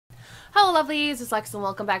Hello lovelies, it's Lex and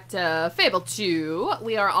welcome back to Fable 2.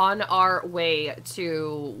 We are on our way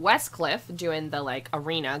to Westcliff doing the like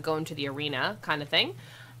arena, going to the arena kind of thing.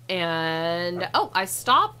 And oh, I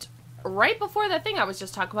stopped right before that thing I was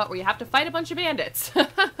just talking about where you have to fight a bunch of bandits. This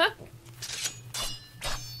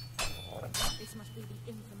must be the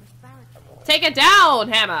infamous barricade. Take it down,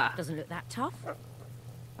 Hammer! Doesn't look that tough.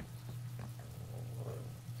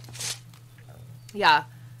 Yeah.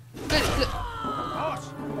 Good.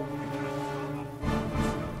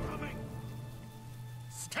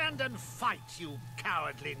 Stand and fight, you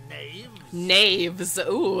cowardly knaves! Knaves.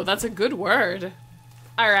 Ooh, that's a good word.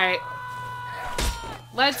 Alright.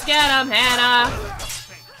 Let's get him, Hannah!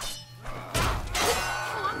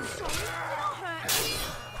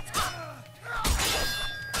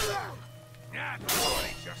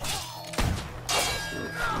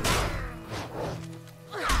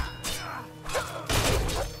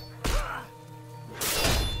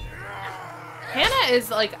 Hannah is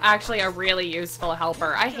like actually a really useful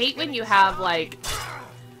helper. I hate when you have like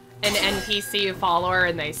an NPC follower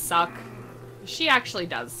and they suck. She actually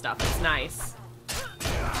does stuff. It's nice.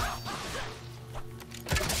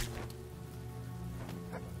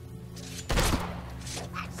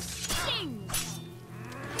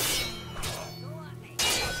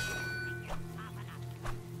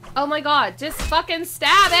 Oh my god, just fucking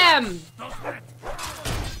stab him!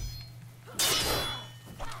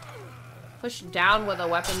 Push down with a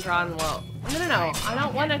weapon drawn low. No. I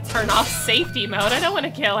don't want to turn off safety mode. I don't want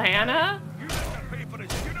to kill Hannah. You have to pay for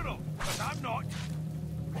his funeral, but I'm not.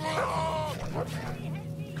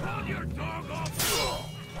 Call your dog off.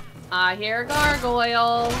 I hear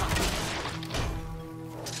gargoyle.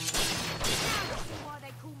 Why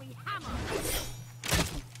they call me Hammer.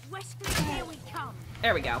 Westcliff, here we come.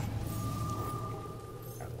 There we go.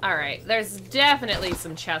 Alright, there's definitely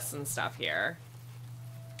some chests and stuff here.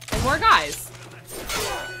 And more guys.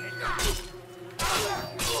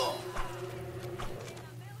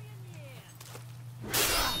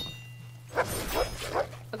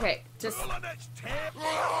 Okay, just...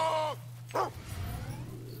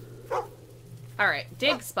 Alright,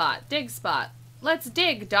 dig spot, dig spot. Let's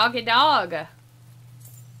dig, doggy dog.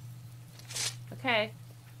 Okay,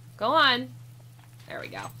 go on. There we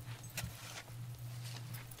go.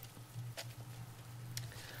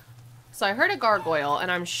 So I heard a gargoyle,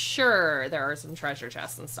 and I'm sure there are some treasure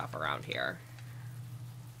chests and stuff around here.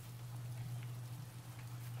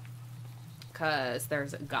 Because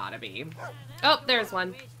there's gotta be. Oh, there's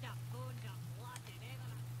one.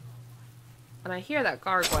 And I hear that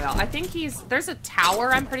gargoyle. I think there's a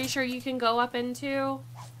tower I'm pretty sure you can go up into.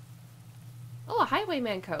 Oh, a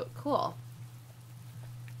highwayman coat. Cool.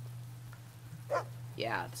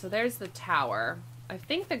 Yeah, so there's the tower. I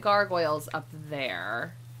think the gargoyle's up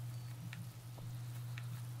there.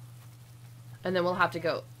 And then we'll have to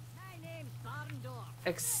go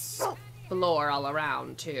explore all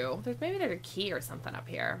around, too. Maybe there's a key or something up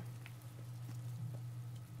here.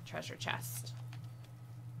 Treasure chest.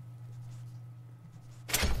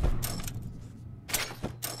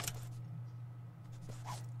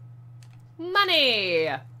 Money!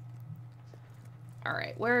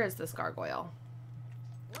 Alright, where is this gargoyle?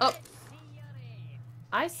 Oh!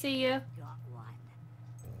 I see you.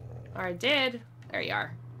 Or I did. There you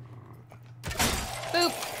are.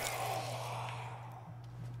 Boop.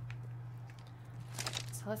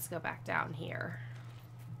 So let's go back down here.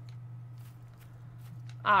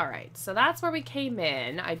 Alright, so that's where we came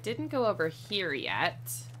in. I didn't go over here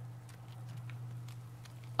yet.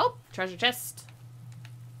 Oh, treasure chest.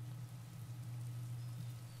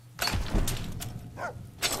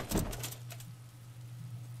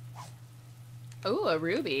 Ooh, a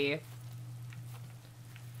ruby.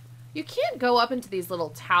 You can't go up into these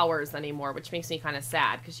little towers anymore, which makes me kind of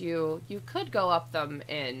sad, because you could go up them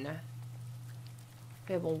in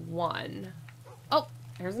Fable 1. Oh,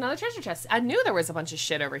 here's another treasure chest. I knew there was a bunch of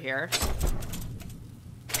shit over here.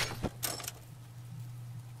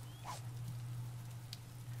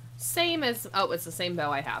 Same as... Oh, it's the same bow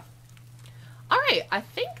I have. Alright, I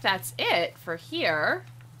think that's it for here.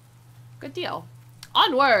 Good deal.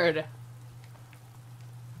 Onward!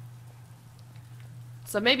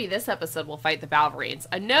 So maybe this episode we'll fight the Balverines.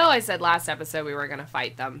 I know I said last episode we were going to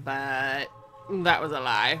fight them, but that was a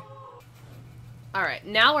lie. Alright,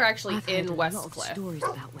 now we're actually in Westcliff. I've heard a lot of stories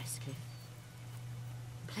about Westcliff.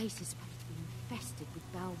 The place is supposed to be infested with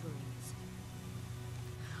Balverines.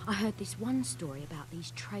 I heard this one story about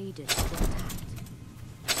these traders who were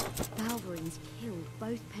attacked. Balverines killed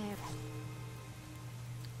both pairs.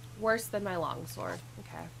 Worse than my longsword.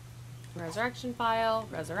 Okay. Resurrection file,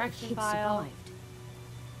 resurrection Kids file. survived.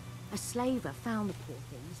 A slaver found the poor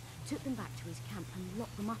things, took them back to his camp and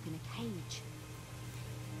locked them up in a cage.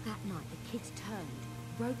 That night, the kids turned,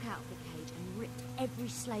 broke out of the cage and ripped every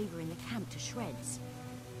slaver in the camp to shreds.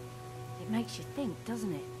 It makes you think,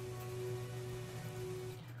 doesn't it?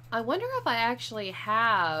 I wonder if I actually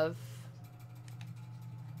have...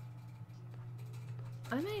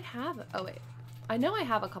 I might have... Oh, wait. I know I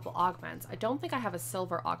have a couple augments. I don't think I have a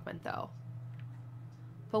silver augment, though.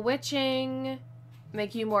 Bewitching...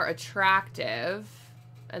 Make you more attractive.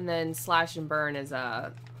 And then Slash and Burn is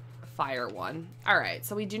a fire one. Alright,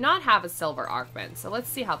 so we do not have a silver augment. So let's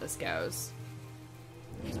see how this goes.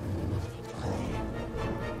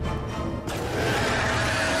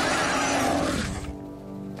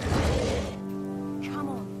 Come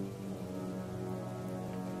on.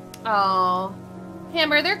 Oh,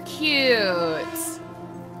 Hammer, they're cute.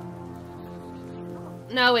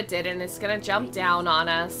 No, it didn't. It's gonna jump down on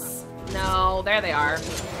us. No, there they are.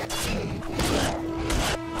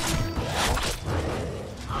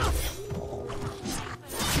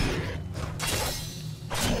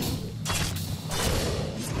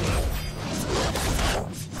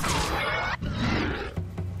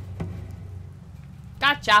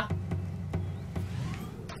 Gotcha.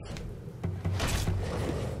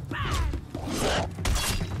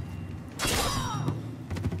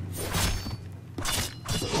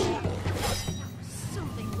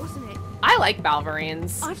 I like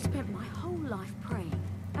Balverines. I've spent my whole life praying,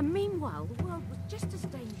 and meanwhile the world was just as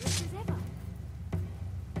dangerous as ever.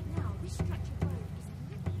 But now this stretch of road is a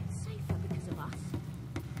little bit safer because of us.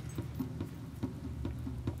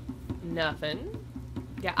 Nothing.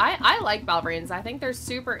 Yeah, I like Balverines. I think they're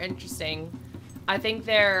super interesting. I think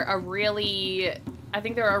they're a really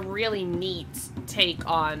neat take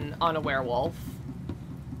on a werewolf.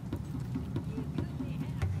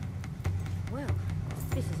 Well,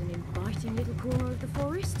 this is an inviting little corner of the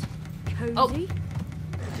forest. Cozy. Oh.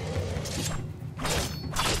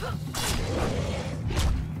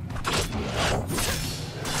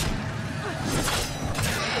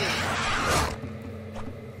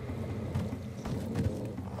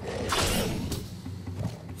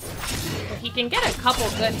 If you can get a couple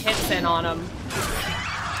good hits in on them,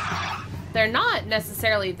 they're not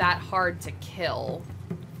necessarily that hard to kill.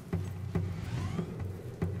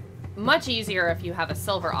 Much easier if you have a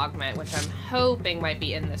silver augment, which I'm hoping might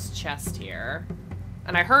be in this chest here.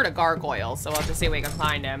 And I heard a gargoyle, so we'll have to see if we can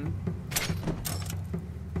find him.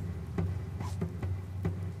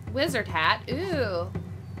 Wizard hat, ooh.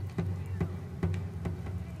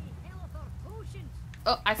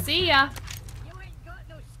 Oh, I see ya.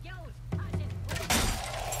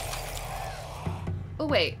 Oh,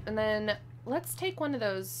 wait, and then let's take one of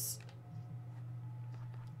those...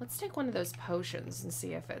 Let's take one of those potions and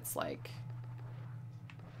see if it's like...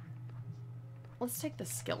 Let's take the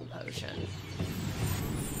skill potion.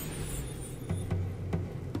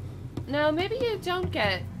 No, maybe you don't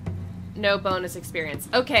get no bonus experience.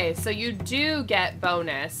 Okay, so you do get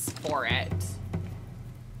bonus for it.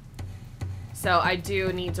 So I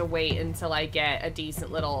do need to wait until I get a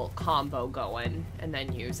decent little combo going and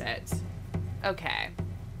then use it. Okay.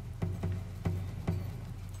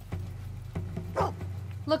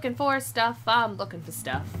 Looking for stuff. I'm looking for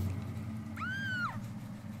stuff.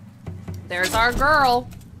 There's our girl.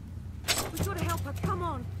 We gotta help her. Come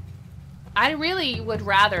on. I really would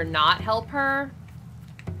rather not help her.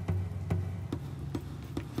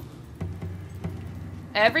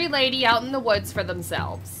 Every lady out in the woods for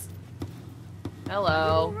themselves.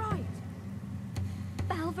 Hello. You're all right.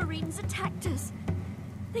 Balverines attacked us.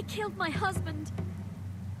 They killed my husband.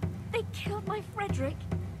 They killed my Frederick.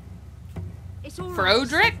 It's all right.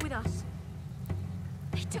 Frodrick? Stick with us.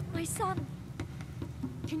 They took my son.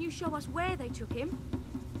 Can you show us where they took him?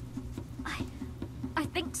 I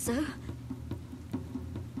think so.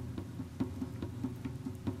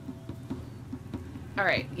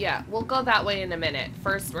 Alright, yeah, we'll go that way in a minute.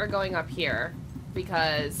 First, we're going up here,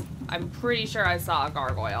 because I'm pretty sure I saw a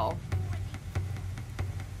gargoyle.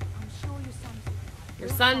 I'm sure Your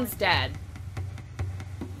son's dead.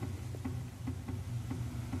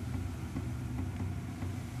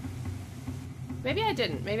 Maybe I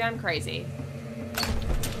didn't. Maybe I'm crazy.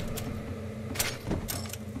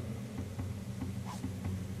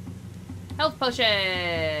 Health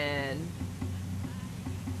potion!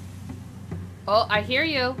 Oh, I hear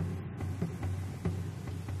you.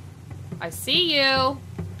 I see you.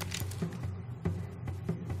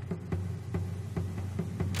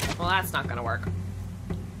 Well, that's not gonna work.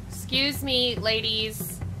 Excuse me,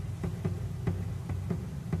 ladies.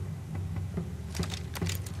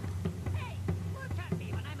 Hey, look at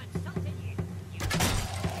me when I'm insulting you.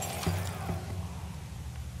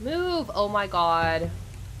 Move! Oh my god.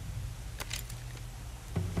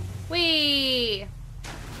 Whee!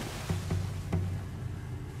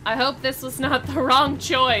 I hope this was not the wrong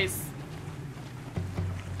choice.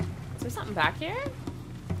 Is there something back here?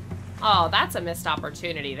 Oh, that's a missed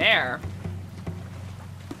opportunity there.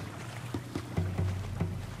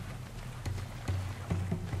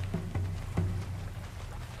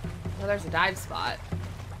 Oh, there's a dive spot.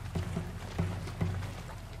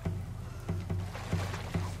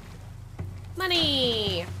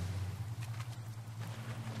 Money!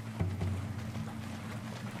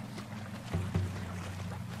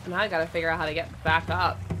 Now I gotta figure out how to get back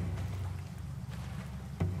up.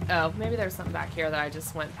 Oh, maybe there's something back here that I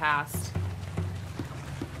just went past.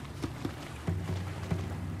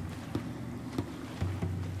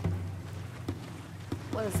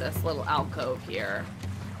 What is this little alcove here?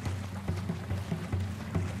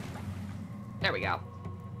 There we go.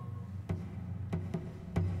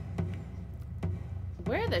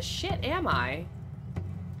 Where the shit am I?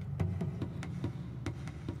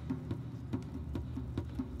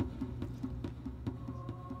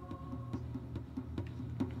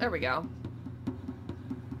 There we go.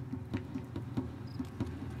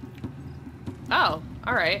 Oh,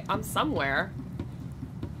 alright. I'm somewhere.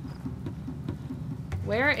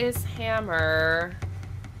 Where is Hammer?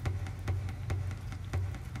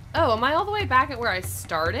 Oh, am I all the way back at where I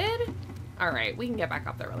started? Alright, we can get back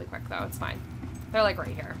up there really quick, though. It's fine. They're, like, right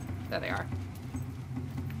here. There they are.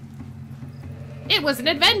 It was an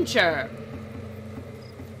adventure!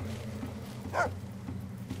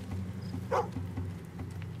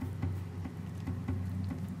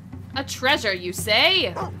 A treasure, you say?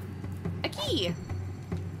 A key.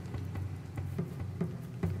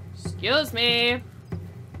 Excuse me.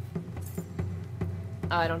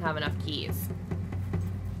 Oh, I don't have enough keys.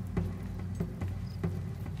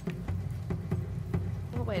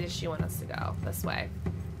 What way does she want us to go? This way.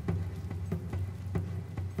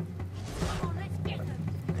 Come on, let's get them.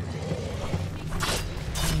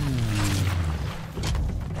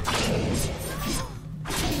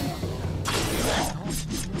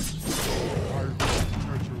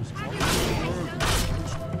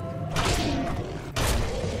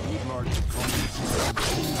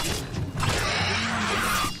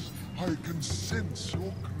 I can sense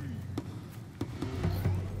your greed.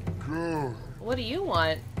 Good. What do you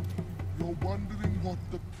want? You're wondering what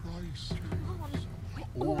the price is. Come on,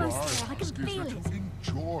 we're All almost I there. I ask is can feel that it. you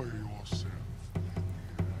enjoy yourself.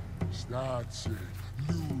 Yes, that's it.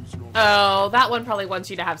 Lose your... Oh, that one probably wants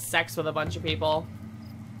you to have sex with a bunch of people.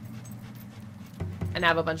 And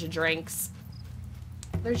have a bunch of drinks.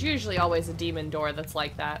 There's usually always a demon door that's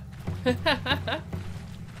like that.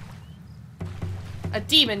 A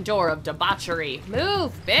demon door of debauchery.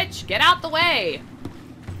 Move, bitch! Get out the way!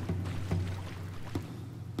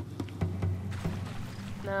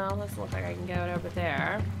 No, doesn't look like I can get over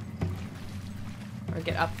there. Or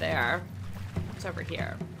get up there. What's over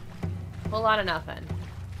here? A whole lot of nothing.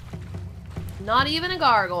 Not even a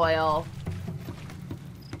gargoyle.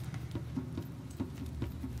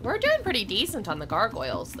 We're doing pretty decent on the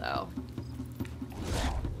gargoyles, though.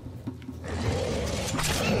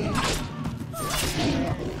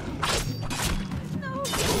 No,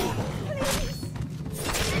 please.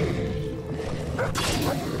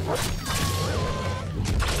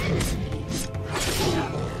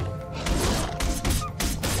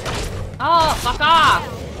 Oh, fuck off!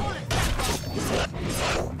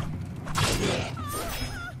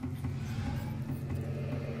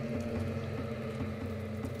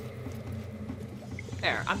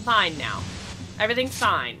 There, I'm fine now. Everything's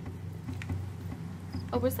fine.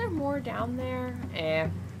 Oh, was there more down there? Eh.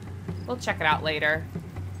 We'll check it out later.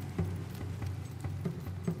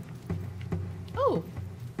 Oh.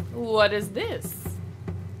 What is this?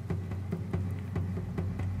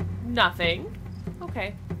 Nothing.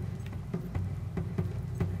 Okay.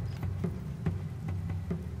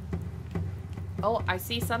 Oh, I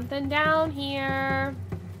see something down here.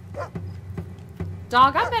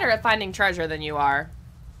 Dog, I'm better at finding treasure than you are.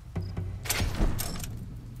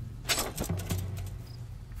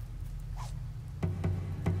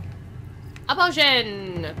 A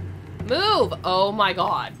potion! Move! Oh my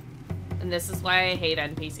god. And this is why I hate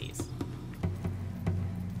NPCs.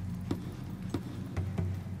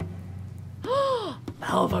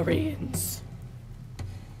 Malvarines.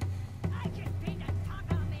 I can beat a tongue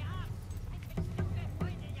on the arse. I can still get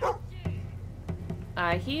pointed at you.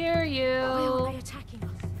 I hear Why are you. they attacking us?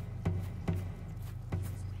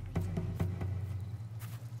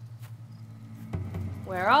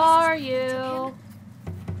 Where are you?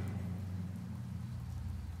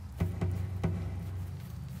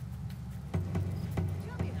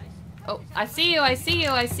 I see you, I see you,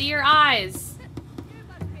 I see your eyes.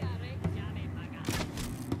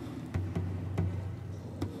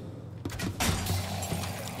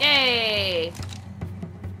 Yay!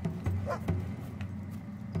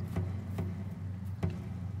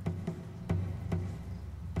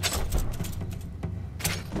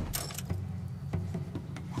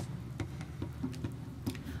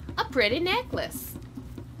 A pretty necklace.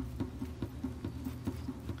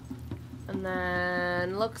 And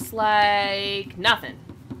then looks like nothing.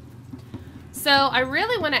 So I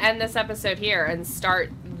really want to end this episode here and start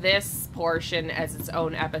this portion as its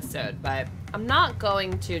own episode, but I'm not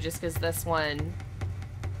going to just because this one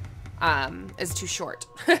is too short.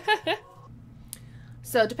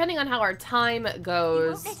 So depending on how our time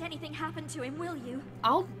goes, You won't let anything happen to him, will you?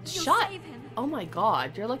 I'll You'll shut. save him. Oh my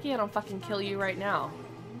god, you're lucky I don't fucking kill you right now.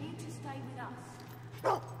 You need to stay with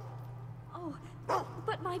us. Oh,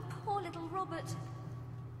 but my poor little Robert.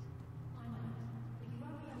 I know, but you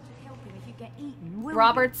won't be able to help him if you get eaten, will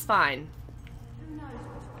Robert's fine. you? Who knows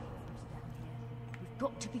what's waiting for us down here? We've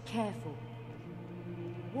got to be careful.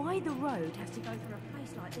 Why the road has to go through a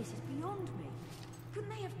place like this is beyond me. Couldn't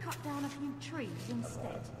they have cut down a few trees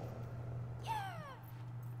instead?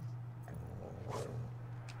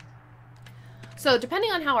 So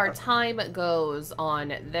depending on how our time goes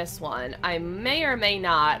on this one, I may or may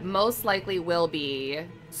not, most likely will be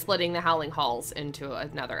splitting the Howling Halls into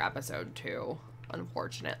another episode too,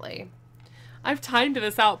 unfortunately. I've timed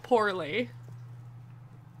this out poorly.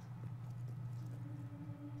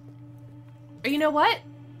 You know what?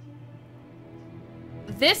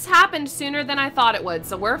 This happened sooner than I thought it would,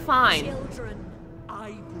 so we're fine. Children.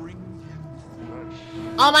 I bring you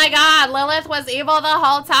flesh. Oh my god, Lilith was evil the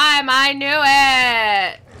whole time. I knew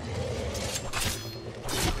it.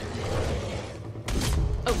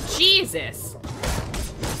 Oh, Jesus.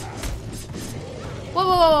 Whoa,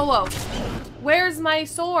 whoa, whoa, whoa, whoa. Where's my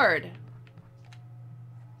sword?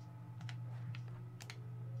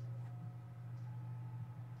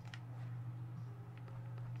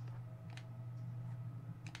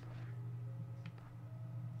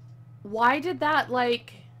 Why did that,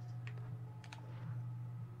 like,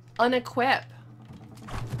 unequip?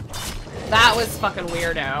 That was fucking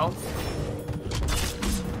weirdo.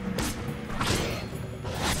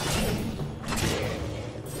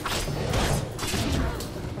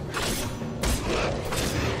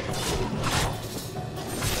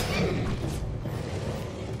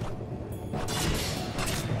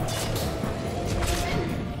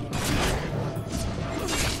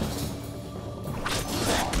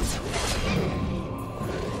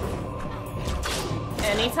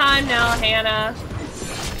 Anytime now, Hannah.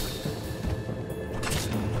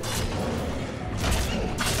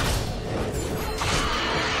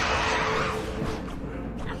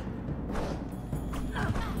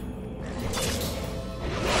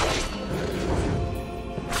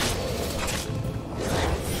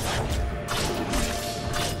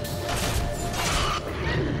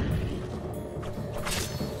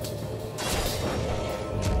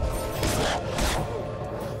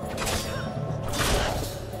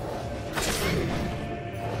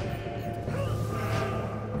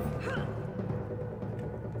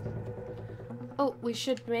 Oh, we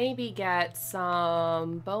should maybe get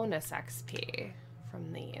some bonus XP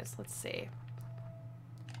from these. Let's see.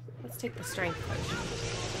 Let's take the strength potion.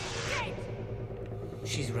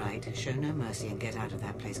 She's right. Show no mercy and get out of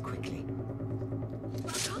that place quickly.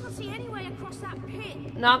 I can't see any way across that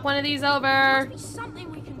pit. Knock one of these over. There must be something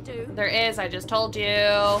we can do. There is, I just told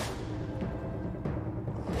you.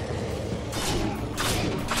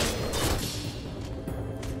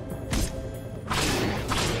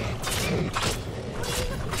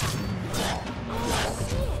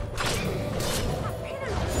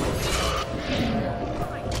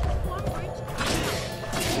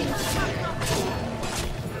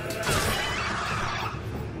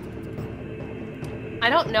 I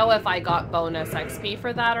don't know if I got bonus XP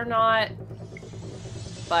for that or not,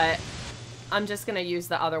 but I'm just gonna use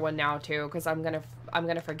the other one now too, because I'm gonna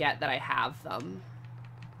forget that I have them.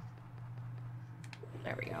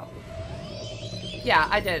 There we go. Yeah,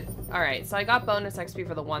 I did. All right, so I got bonus XP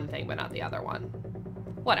for the one thing, but not the other one.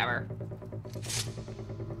 Whatever.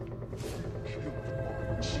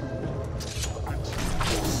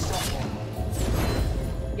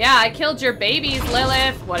 Yeah, I killed your babies,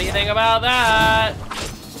 Lilith. What do you think about that?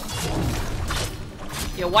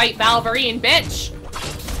 You white Valverine bitch.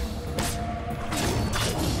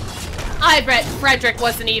 I bet Frederick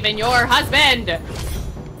wasn't even your husband.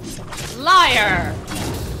 Liar.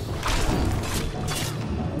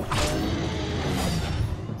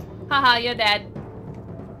 Haha, you're dead.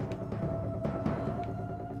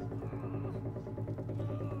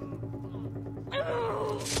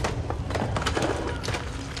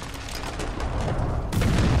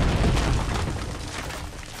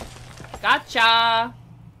 Gotcha!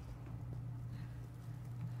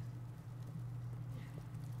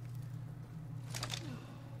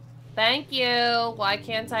 Thank you. Why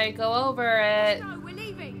can't I go over it? No, we're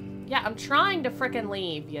leaving. Yeah, I'm trying to frickin'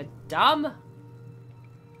 leave, you dumb.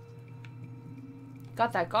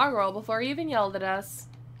 Got that gargoyle before he even yelled at us.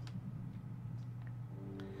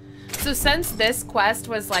 So since this quest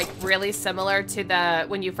was like really similar to the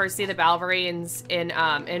when you first see the Balverines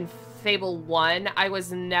in Fable 1, I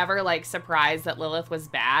was never like surprised that Lilith was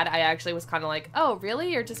bad. I actually was kind of like, oh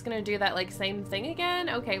really? You're just gonna do that like same thing again?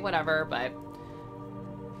 Okay, whatever, but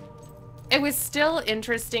it was still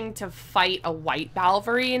interesting to fight a white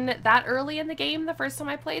Balverine that early in the game the first time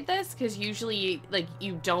I played this, because usually like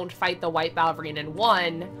you don't fight the white Balverine in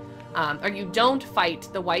 1, or you don't fight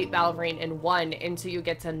the white Balverine in 1 until you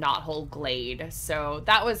get to Knothole Glade. So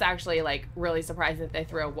that was actually like really surprising that they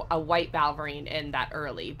threw a white Balverine in that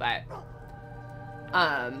early, but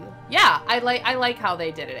yeah, I like how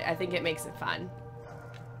they did it. I think it makes it fun.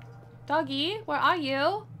 Doggy, where are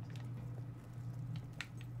you?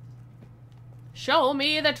 Show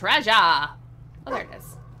me the treasure! Oh, there it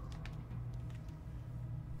is.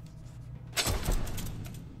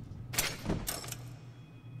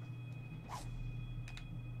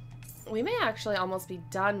 We may actually almost be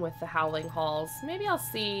done with the Howling Halls. Maybe I'll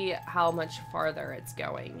see how much farther it's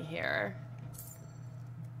going here.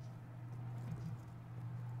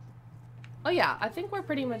 Oh yeah, I think we're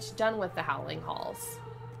pretty much done with the Howling Halls.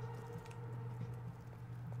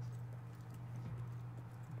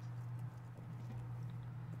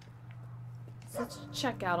 So let's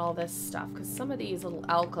check out all this stuff, because some of these little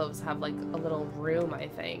alcoves have like a little room, I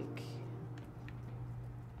think.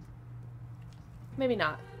 Maybe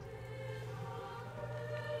not.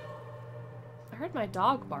 I heard my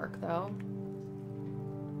dog bark, though.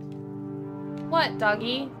 What,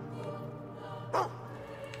 doggy? Oh,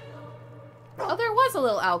 there was a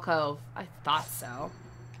little alcove. I thought so.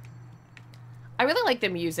 I really like the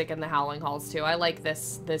music in the Howling Halls, too. I like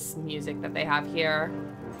this music that they have here.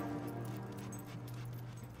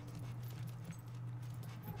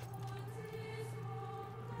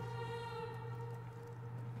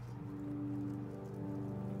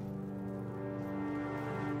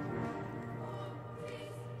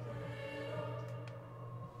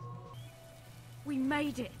 We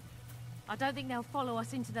made it. I don't think they'll follow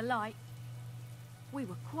us into the light. We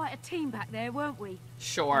were quite a team back there, weren't we?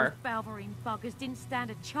 Sure. Those Balverine buggers didn't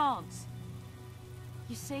stand a chance.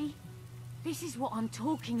 You see? This is what I'm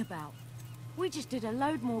talking about. We just did a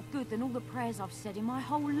load more good than all the prayers I've said in my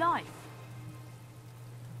whole life.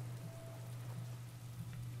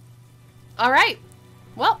 All right.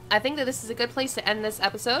 Well, I think that this is a good place to end this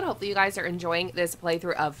episode. Hopefully you guys are enjoying this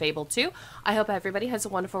playthrough of Fable 2. I hope everybody has a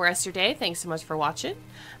wonderful rest of your day. Thanks so much for watching,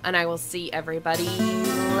 and I will see everybody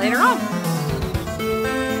later on.